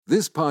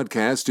This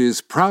podcast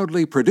is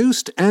proudly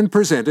produced and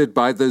presented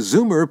by the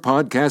Zoomer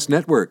Podcast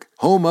Network,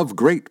 home of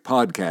great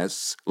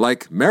podcasts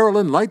like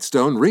Marilyn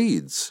Lightstone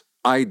Reads,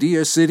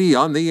 Idea City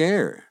on the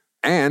Air,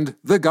 and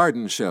The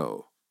Garden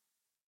Show.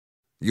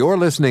 You're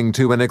listening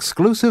to an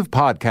exclusive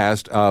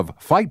podcast of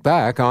Fight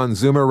Back on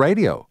Zoomer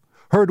Radio,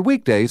 heard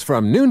weekdays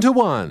from noon to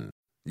 1.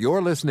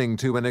 You're listening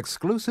to an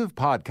exclusive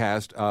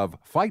podcast of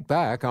Fight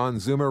Back on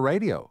Zoomer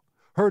Radio,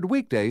 heard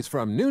weekdays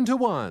from noon to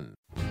 1.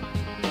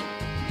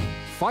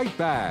 Fight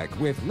Back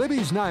with Libby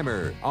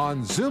Znaimer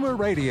on Zoomer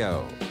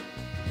Radio.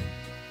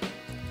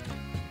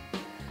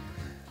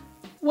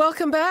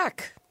 Welcome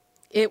back.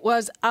 It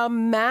was a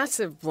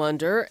massive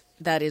blunder.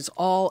 That is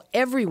all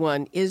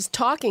everyone is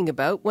talking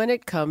about when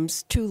it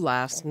comes to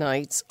last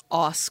night's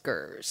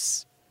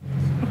Oscars.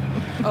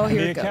 Oh,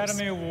 here it goes. The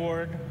Academy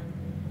Award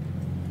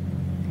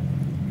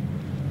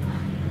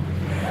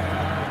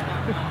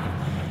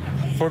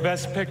for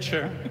Best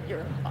Picture.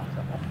 You're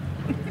impossible.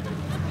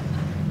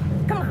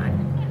 Come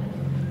on.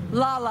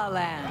 La La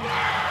Land.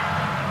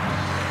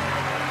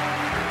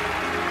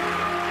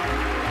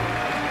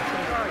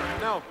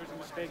 No,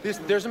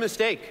 there's a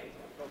mistake.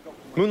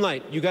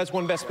 Moonlight, you guys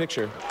won Best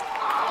Picture.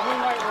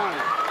 Moonlight won.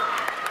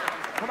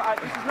 Come on,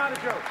 this is not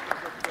a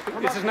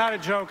joke. This is not a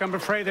joke. I'm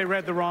afraid they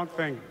read the wrong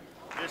thing.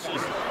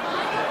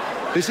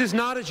 This is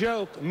not a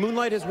joke.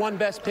 Moonlight has won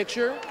Best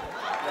Picture.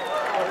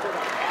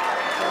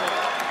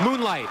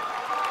 Moonlight,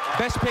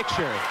 Best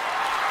Picture.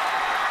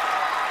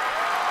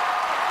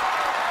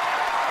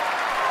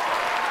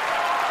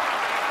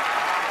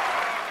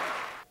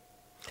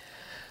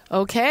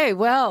 Okay,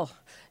 well,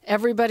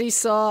 everybody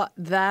saw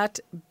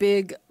that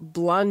big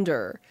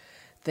blunder.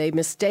 They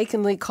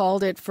mistakenly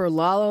called it for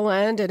La La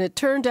Land, and it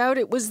turned out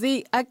it was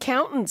the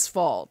accountant's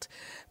fault.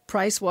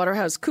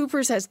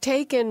 PricewaterhouseCoopers has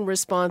taken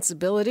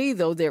responsibility,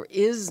 though there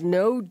is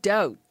no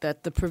doubt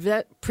that the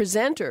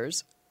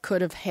presenters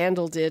could have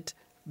handled it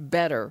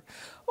better.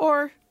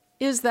 Or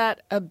is that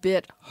a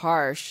bit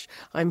harsh?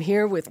 I'm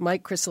here with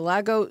Mike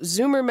Crisolago,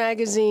 Zoomer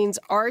Magazine's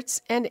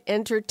arts and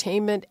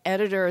entertainment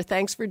editor.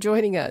 Thanks for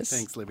joining us.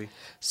 Thanks, Libby.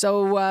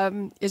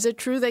 So is it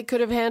true they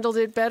could have handled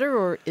it better,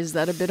 or is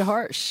that a bit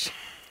harsh?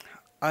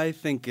 I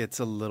think it's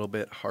a little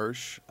bit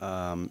harsh.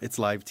 It's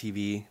live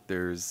TV.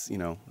 There's,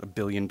 a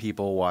billion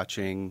people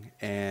watching.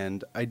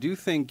 And I do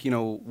think,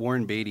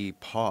 Warren Beatty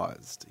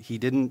paused. He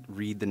didn't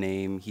read the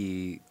name.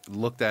 He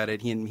looked at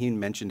it. He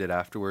mentioned it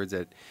afterwards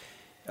that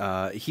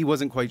he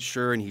wasn't quite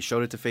sure, and he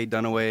showed it to Faye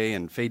Dunaway,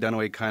 and Faye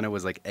Dunaway kind of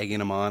was like egging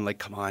him on, like,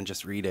 come on,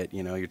 just read it.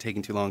 You're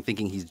taking too long,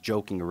 thinking he's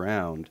joking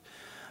around.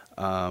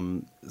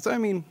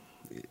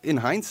 In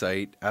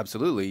hindsight,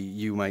 absolutely,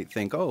 you might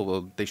think, oh,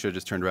 well, they should have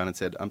just turned around and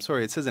said, I'm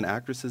sorry, it says an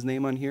actress's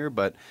name on here,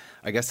 but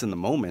I guess in the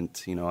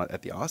moment,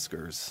 at the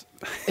Oscars.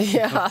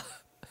 Yeah.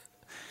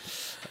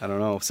 I don't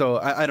know. So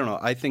I don't know.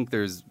 I think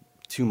there's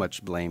too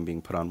much blame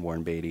being put on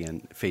Warren Beatty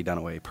and Faye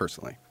Dunaway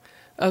personally.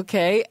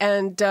 Okay,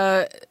 and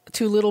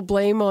too little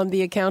blame on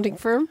the accounting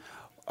firm?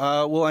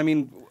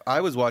 I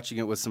was watching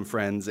it with some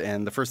friends,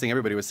 and the first thing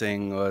everybody was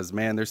saying was,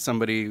 man, there's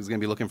somebody who's going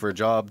to be looking for a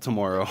job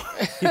tomorrow,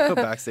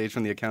 backstage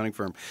from the accounting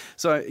firm.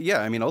 So,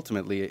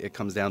 ultimately it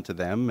comes down to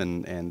them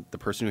and the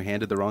person who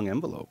handed the wrong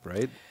envelope,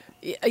 right?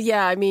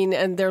 Yeah,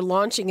 and they're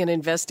launching an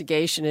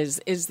investigation.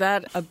 Is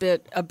that a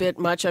bit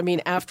much?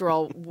 After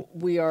all,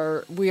 we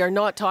are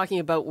not talking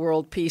about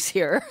world peace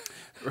here.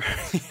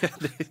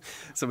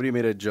 Somebody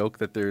made a joke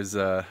that there's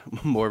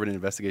more of an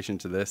investigation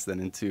to this than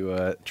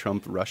into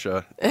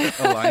Trump-Russia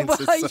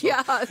alliances.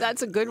 Yeah,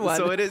 that's a good one.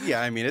 So it is.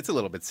 Yeah, it's a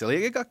little bit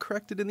silly. It got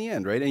corrected in the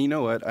end, right? And you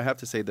know what? I have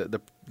to say that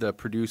the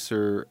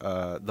producer,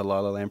 the La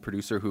La Land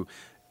producer, who,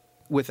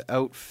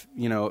 without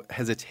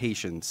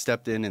hesitation,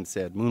 stepped in and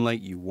said,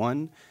 "Moonlight, you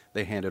won."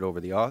 They handed over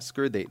the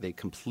Oscar. They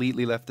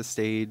completely left the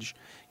stage.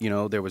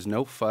 There was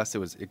no fuss. It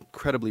was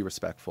incredibly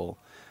respectful.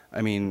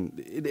 In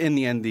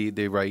the end,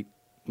 the right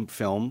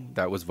film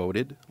that was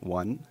voted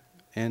won.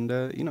 And,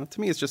 to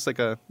me, it's just like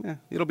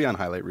it'll be on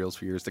highlight reels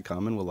for years to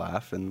come, and we'll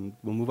laugh and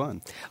we'll move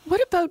on.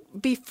 What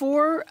about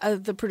before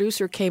the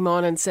producer came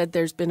on and said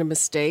there's been a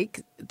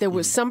mistake? There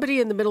was somebody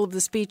in the middle of the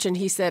speech, and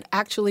he said,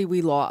 actually,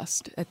 we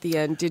lost at the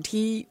end. Did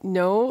he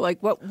know?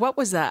 Like, what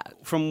was that?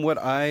 From what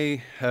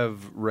I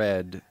have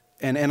read,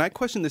 and I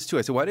questioned this too.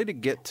 I said, why did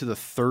it get to the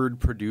third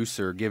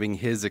producer giving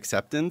his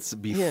acceptance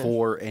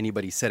before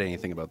anybody said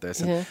anything about this?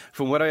 And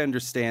from what I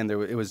understand,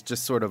 it was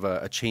just sort of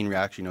a chain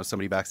reaction.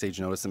 Somebody backstage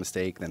noticed a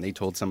mistake, then they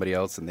told somebody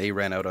else, and they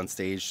ran out on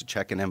stage to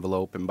check an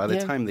envelope. And by the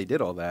time they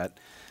did all that,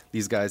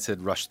 these guys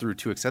had rushed through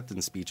 2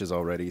 acceptance speeches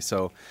already.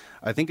 So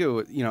I think I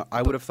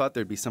would have thought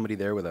there'd be somebody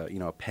there with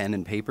a pen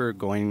and paper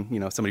going,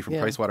 somebody from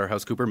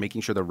PricewaterhouseCoopers making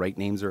sure the right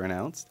names are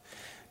announced.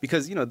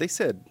 Because, they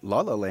said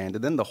La La Land,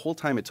 and then the whole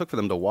time it took for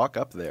them to walk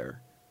up there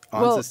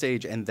onto the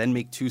stage and then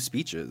make 2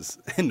 speeches,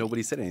 and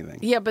nobody said anything.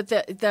 Yeah, but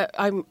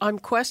I'm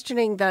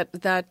questioning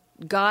that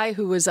guy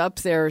who was up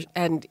there,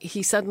 and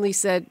he suddenly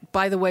said,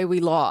 by the way, we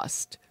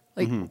lost.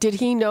 Like, did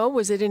he know?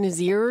 Was it in his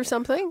ear or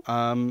something?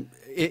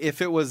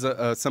 If it was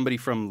somebody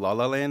from La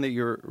La Land that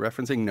you're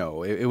referencing,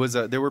 no. It was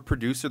there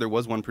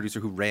was one producer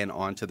who ran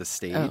onto the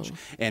stage,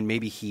 and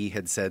maybe he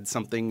had said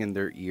something in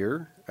their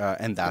ear,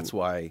 and that's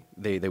why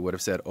they would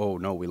have said, "Oh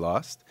no, we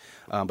lost,"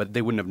 but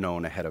they wouldn't have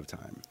known ahead of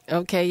time.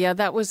 Okay, yeah,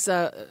 that was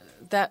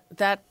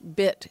that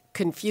bit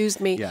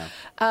confused me. Yeah.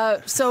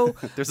 So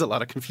there's a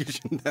lot of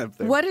confusion there.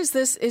 What is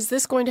this? Is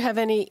this going to have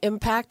any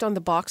impact on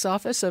the box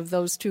office of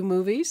those two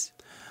movies?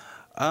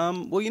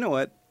 Well, you know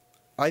what?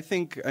 I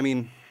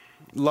mean,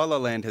 La La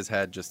Land has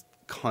had just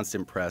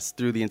constant press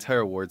through the entire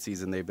award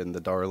season. They've been the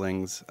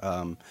darlings.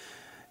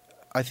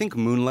 I think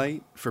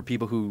Moonlight, for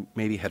people who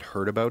maybe had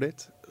heard about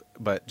it,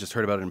 but just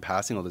heard about it in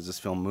passing, there's this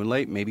film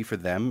Moonlight, maybe for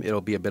them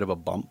it'll be a bit of a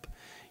bump.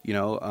 You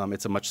know,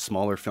 it's a much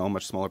smaller film,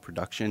 much smaller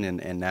production,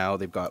 and now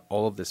they've got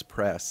all of this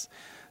press.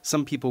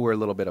 Some people were a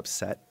little bit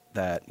upset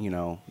that, you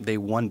know, they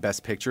won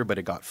Best Picture, but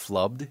it got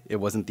flubbed. It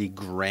wasn't the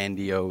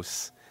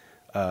grandiose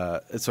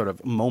sort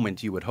of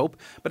moment you would hope.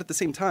 But at the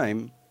same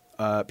time,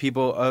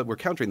 people were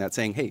countering that,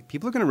 saying, hey,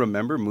 people are going to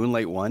remember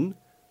Moonlight won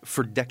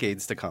for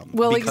decades to come.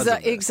 Well,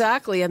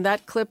 exactly. And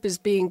that clip is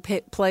being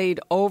played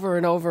over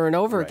and over and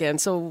over again.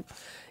 So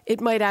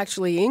it might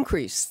actually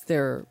increase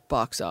their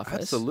box office.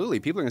 Absolutely.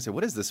 People are going to say,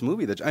 what is this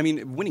movie?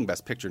 Winning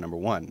Best Picture, number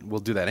one.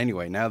 We'll do that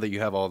anyway. Now that you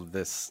have all of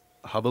this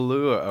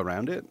hullabaloo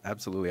around it,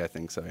 absolutely, I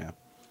think so, yeah.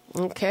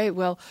 Okay,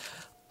 well,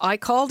 I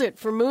called it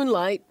for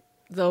Moonlight,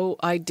 though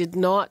I did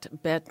not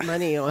bet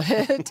money on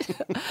it.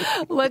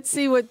 Let's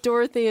see what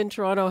Dorothy in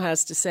Toronto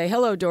has to say.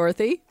 Hello,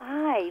 Dorothy.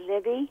 Hi,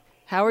 Libby.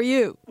 How are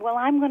you? Well,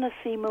 I'm going to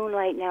see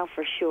Moonlight now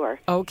for sure.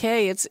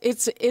 Okay,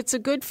 it's a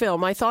good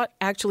film. I thought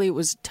actually it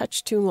was a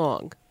touch too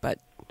long, but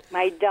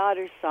my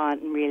daughter saw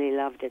it and really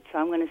loved it, so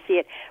I'm going to see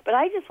it. But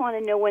I just want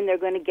to know when they're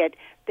going to get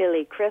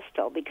Billy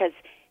Crystal, because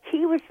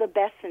he was the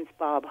best since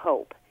Bob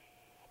Hope.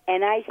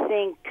 And I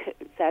think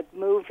that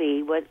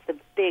movie was the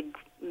big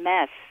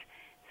mess,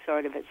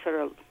 sort of.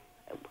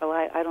 Well,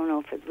 I don't know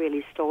if it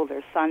really stole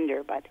their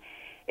thunder, but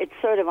it's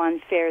sort of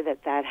unfair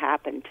that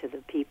happened to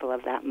the people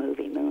of that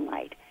movie,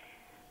 Moonlight.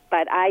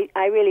 But I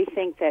really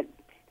think that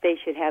they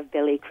should have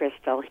Billy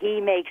Crystal. He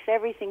makes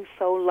everything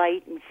so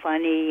light and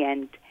funny,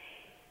 and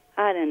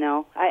I don't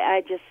know.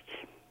 I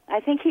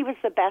think he was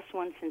the best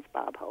one since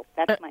Bob Hope.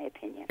 That's my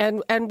opinion.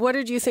 And what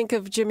did you think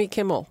of Jimmy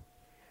Kimmel?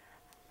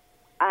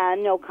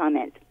 No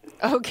comment.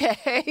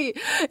 Okay.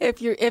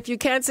 If you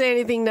can't say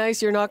anything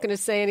nice, you're not going to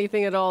say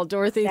anything at all.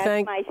 Dorothy,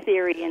 That's my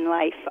theory in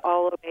life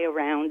all the way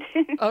around.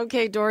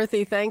 Okay,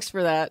 Dorothy, thanks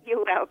for that.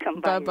 You're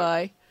welcome.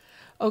 Bye-bye.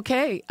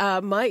 Okay,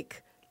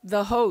 Mike,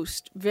 the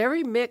host,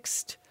 very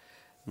mixed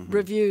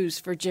reviews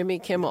for Jimmy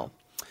Kimmel.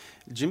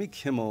 Jimmy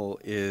Kimmel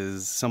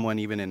is someone,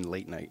 even in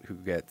late night, who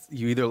gets,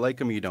 you either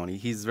like him or you don't.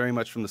 He's very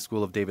much from the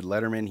school of David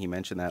Letterman. He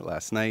mentioned that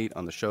last night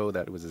on the show.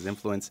 That was his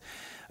influence.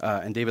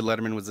 And David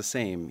Letterman was the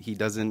same. He's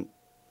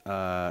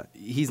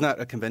not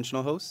a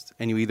conventional host,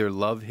 and you either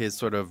love his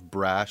sort of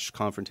brash,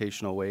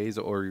 confrontational ways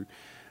or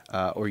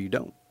you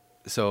don't.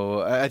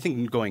 So I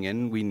think going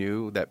in, we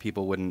knew that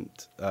people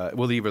wouldn't,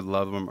 will either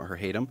love him or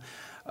hate him.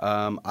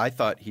 I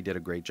thought he did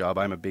a great job.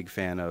 I'm a big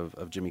fan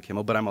of Jimmy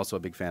Kimmel, but I'm also a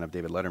big fan of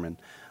David Letterman.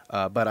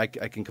 But I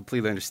can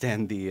completely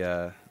understand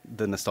the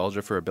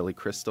nostalgia for a Billy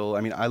Crystal.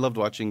 I mean, I loved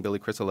watching Billy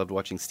Crystal. I loved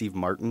watching Steve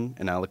Martin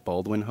and Alec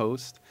Baldwin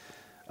host.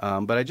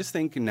 But I just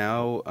think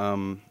now,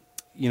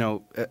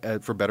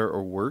 for better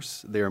or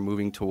worse, they are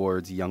moving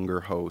towards younger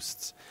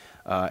hosts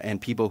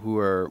and people who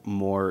are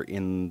more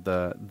in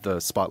the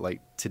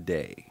spotlight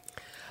today.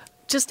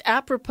 Just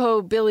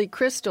apropos Billy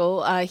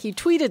Crystal, he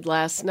tweeted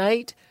last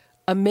night,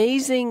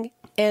 amazing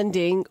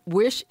ending.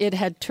 Wish it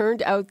had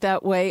turned out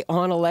that way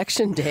on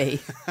Election Day.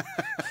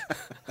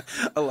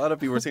 A lot of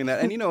people were saying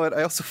that. And you know what?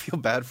 I also feel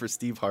bad for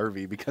Steve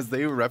Harvey because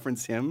they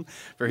reference him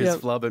for his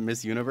flub at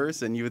Miss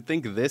Universe. And you would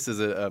think this is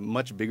a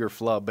much bigger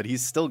flub, but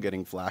he's still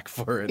getting flack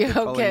for it.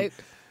 Okay.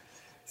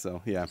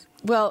 So, yeah.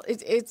 Well,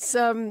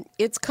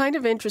 it's kind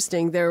of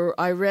interesting.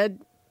 I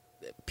read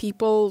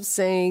people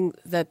saying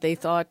that they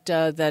thought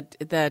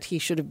that he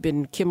should have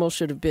been, Kimmel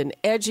should have been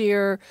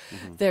edgier.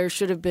 Mm-hmm. There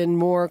should have been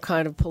more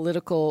kind of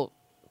political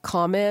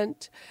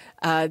comment.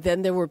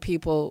 Then there were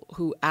people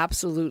who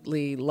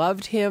absolutely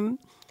loved him.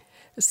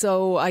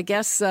 So I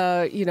guess,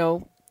 by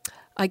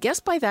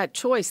that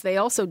choice, they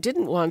also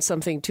didn't want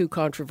something too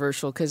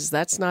controversial because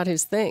that's not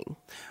his thing.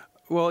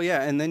 Well,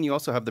 yeah, and then you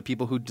also have the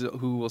people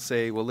who will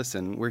say, well,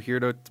 listen, we're here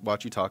to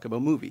watch you talk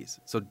about movies,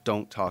 so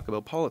don't talk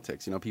about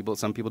politics. You know,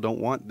 some people don't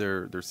want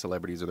their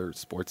celebrities or their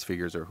sports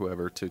figures or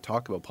whoever to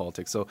talk about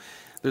politics. So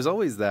there's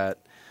always that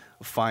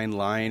fine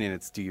line, and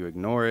it's, do you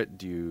ignore it?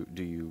 Do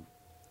you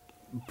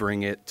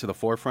bring it to the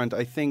forefront?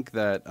 I think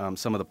that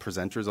some of the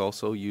presenters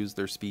also use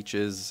their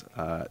speeches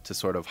to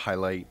sort of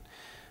highlight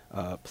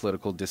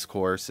political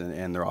discourse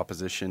and their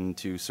opposition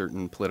to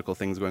certain political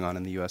things going on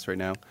in the U.S. right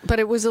now. But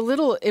it was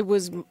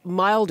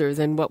milder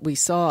than what we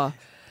saw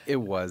It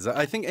was.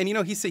 I think, and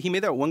he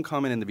made that one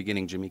comment in the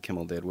beginning, Jimmy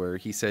Kimmel did, where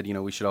he said,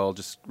 we should all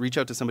just reach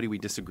out to somebody we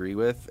disagree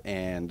with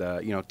and,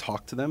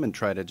 talk to them and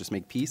try to just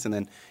make peace. And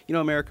then,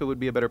 America would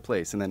be a better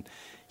place. And then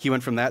he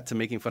went from that to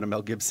making fun of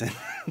Mel Gibson.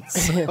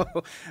 So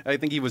I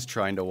think he was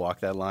trying to walk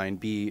that line,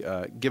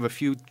 give a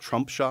few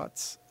Trump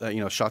shots,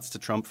 shots to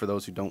Trump for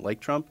those who don't like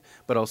Trump,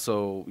 but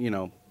also,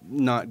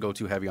 not go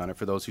too heavy on it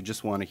for those who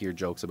just want to hear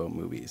jokes about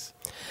movies.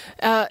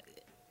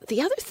 The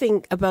other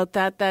thing about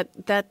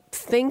that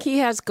thing he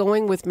has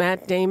going with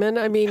Matt Damon,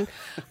 I mean,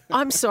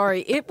 I'm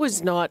sorry, it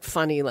was not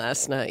funny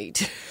last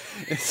night.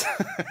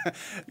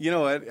 You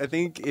know what? I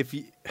think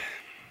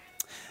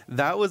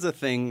that was a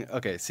thing.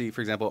 Okay, see,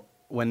 for example,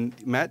 when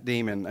Matt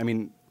Damon, I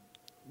mean,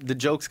 the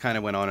jokes kind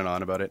of went on and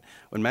on about it.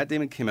 When Matt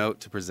Damon came out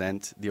to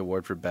present the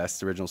award for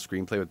Best Original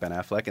Screenplay with Ben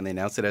Affleck, and they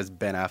announced it as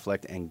Ben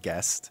Affleck and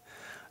guest,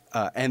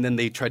 and then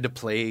they tried to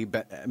play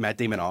Matt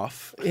Damon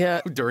off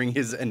during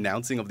his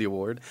announcing of the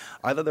award.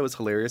 I thought that was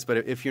hilarious. But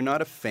if you're not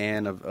a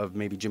fan of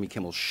maybe Jimmy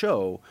Kimmel's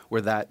show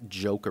where that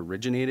joke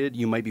originated,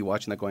 you might be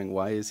watching that going,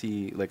 why is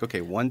he like,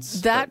 okay,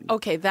 once...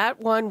 That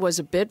one was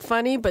a bit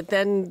funny, but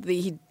then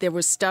there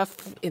was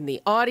stuff in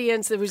the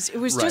audience. It was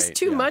just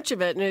too much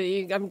of it.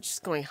 And I'm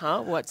just going,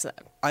 huh? What's that?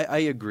 I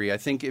agree. I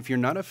think if you're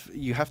not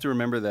you have to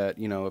remember that,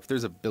 if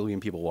there's a billion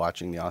people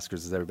watching the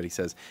Oscars, as everybody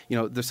says,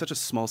 there's such a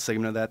small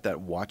segment of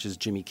that watches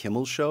Jimmy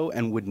Kimmel's show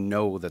and would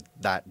know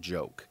that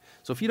joke.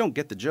 So if you don't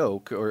get the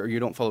joke or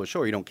you don't follow a show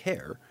or you don't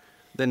care,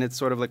 then it's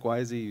sort of like, why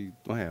does he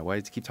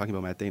keep talking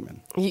about Matt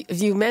Damon?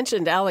 You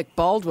mentioned Alec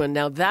Baldwin.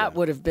 Now that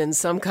would have been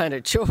some kind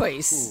of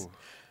choice.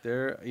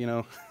 But you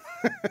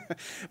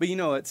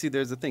know what? See,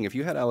 there's the thing. If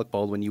you had Alec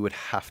Baldwin, you would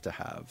have to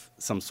have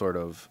some sort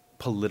of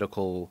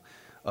political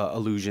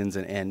allusions,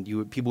 and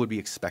people would be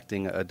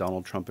expecting a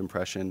Donald Trump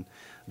impression.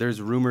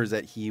 There's rumors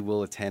that he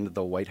will attend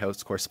the White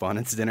House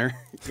Correspondents' Dinner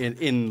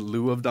in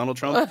lieu of Donald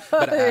Trump,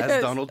 but as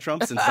Donald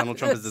Trump, since Donald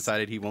Trump has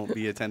decided he won't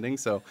be attending.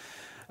 So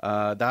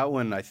that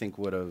one, I think,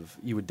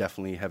 you would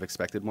definitely have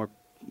expected more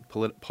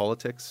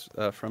politics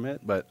from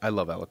it. But I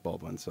love Alec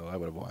Baldwin, so I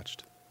would have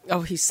watched.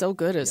 Oh, he's so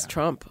good as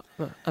Trump.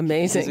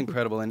 Amazing. He's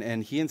incredible.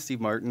 And he and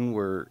Steve Martin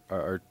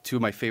are two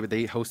of my favorite.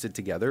 They hosted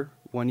together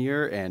one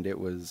year, and it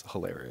was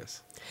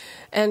hilarious.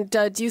 And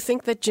do you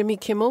think that Jimmy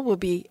Kimmel will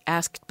be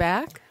asked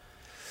back?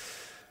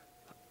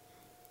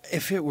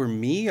 If it were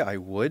me, I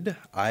would.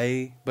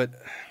 But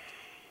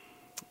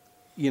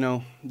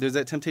there's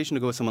that temptation to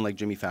go with someone like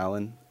Jimmy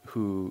Fallon,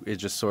 who is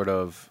just sort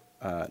of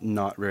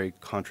not very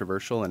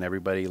controversial and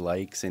everybody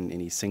likes, and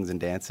he sings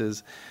and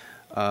dances.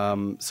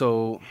 I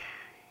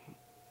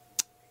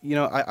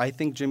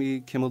think Jimmy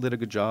Kimmel did a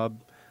good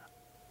job.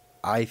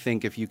 I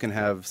think if you can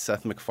have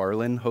Seth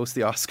MacFarlane host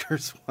the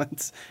Oscars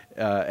once,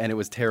 and it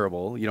was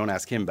terrible, you don't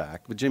ask him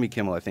back. But Jimmy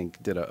Kimmel, I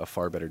think, did a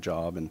far better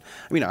job. And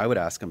I mean, I would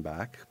ask him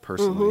back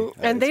personally.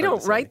 Mm-hmm. And they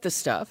don't write the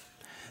stuff.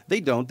 They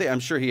don't. I'm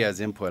sure he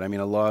has input. I mean,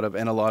 a lot of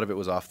it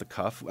was off the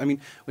cuff. I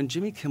mean, when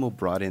Jimmy Kimmel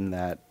brought in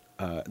that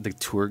the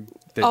tour,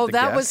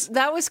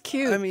 that was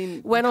cute. I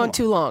mean, went on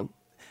too long.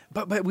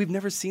 But we've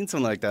never seen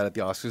something like that at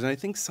the Oscars. And I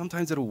think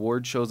sometimes at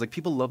award shows, like,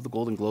 people love the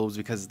Golden Globes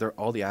because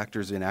all the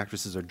actors and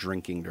actresses are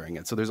drinking during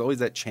it. So there's always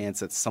that chance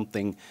that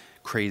something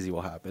crazy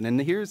will happen. And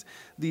here's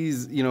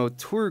these,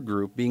 tour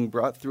group being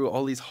brought through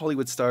all these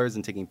Hollywood stars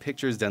and taking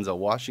pictures. Denzel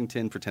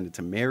Washington pretended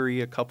to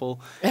marry a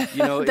couple.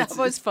 That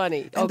was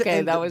funny.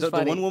 That was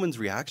funny. The one woman's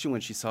reaction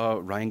when she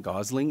saw Ryan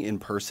Gosling in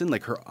person,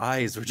 like, her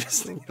eyes were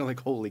just, like,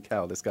 holy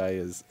cow, this guy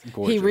is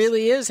gorgeous. He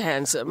really is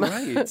handsome.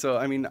 Right. So,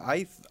 I mean,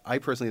 I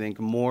personally think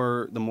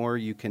the more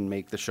you can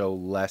make the show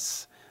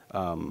less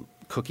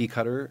cookie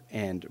cutter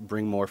and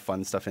bring more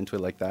fun stuff into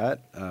it like that,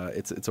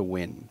 it's a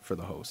win for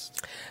the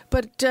host.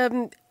 But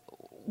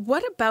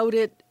what about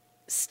it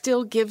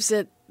still gives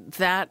it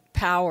that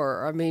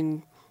power? I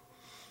mean,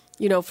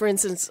 for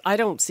instance, I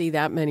don't see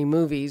that many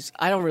movies.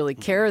 I don't really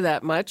care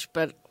that much,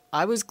 but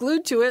I was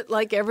glued to it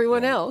like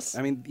everyone else.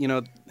 I mean,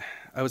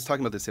 I was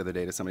talking about this the other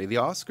day to somebody. The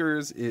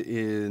Oscars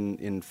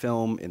in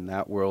film, in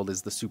that world,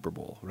 is the Super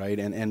Bowl, right?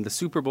 And the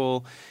Super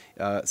Bowl,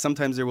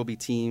 sometimes there will be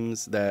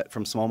teams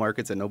from small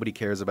markets that nobody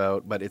cares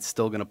about, but it's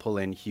still going to pull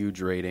in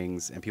huge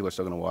ratings and people are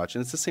still going to watch.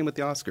 And it's the same with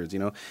the Oscars,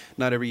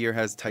 Not every year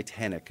has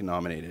Titanic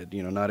nominated.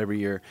 Not every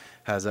year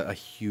has a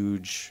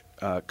huge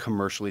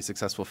commercially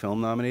successful film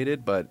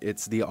nominated, but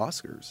it's the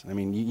Oscars. I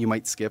mean, you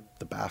might skip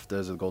the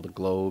BAFTAs or the Golden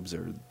Globes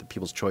or the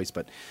People's Choice,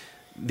 but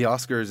the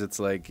Oscars, it's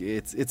like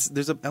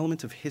there's an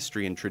element of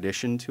history and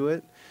tradition to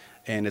it,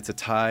 and it's a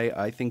tie,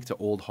 I think, to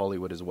old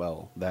Hollywood as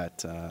well.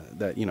 That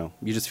you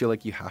just feel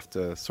like you have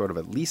to sort of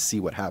at least see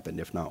what happened,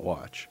 if not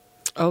watch.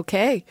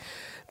 Okay,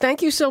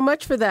 thank you so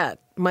much for that,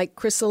 Mike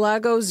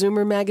Crisolago,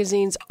 Zoomer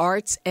Magazine's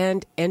arts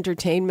and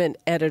entertainment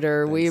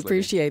editor. Thanks, we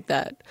appreciate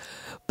that.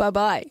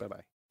 Bye-bye.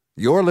 Bye-bye.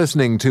 You're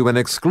listening to an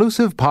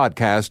exclusive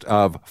podcast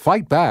of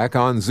Fight Back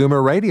on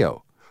Zoomer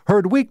Radio,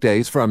 heard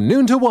weekdays from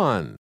noon to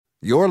 1.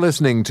 You're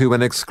listening to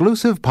an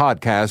exclusive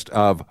podcast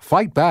of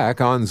Fight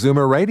Back on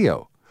Zoomer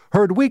Radio,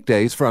 heard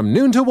weekdays from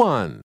noon to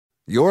 1.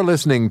 You're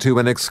listening to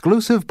an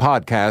exclusive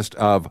podcast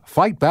of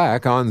Fight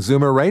Back on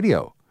Zoomer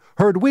Radio,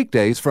 Heard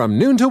weekdays from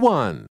noon to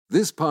 1.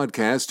 This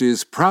podcast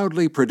is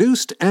proudly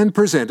produced and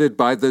presented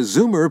by the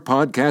Zoomer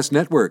Podcast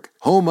Network,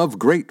 home of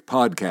great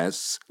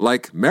podcasts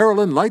like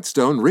Marilyn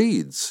Lightstone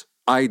Reads,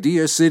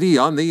 Idea City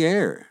on the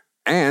Air,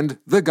 and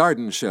The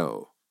Garden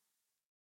Show.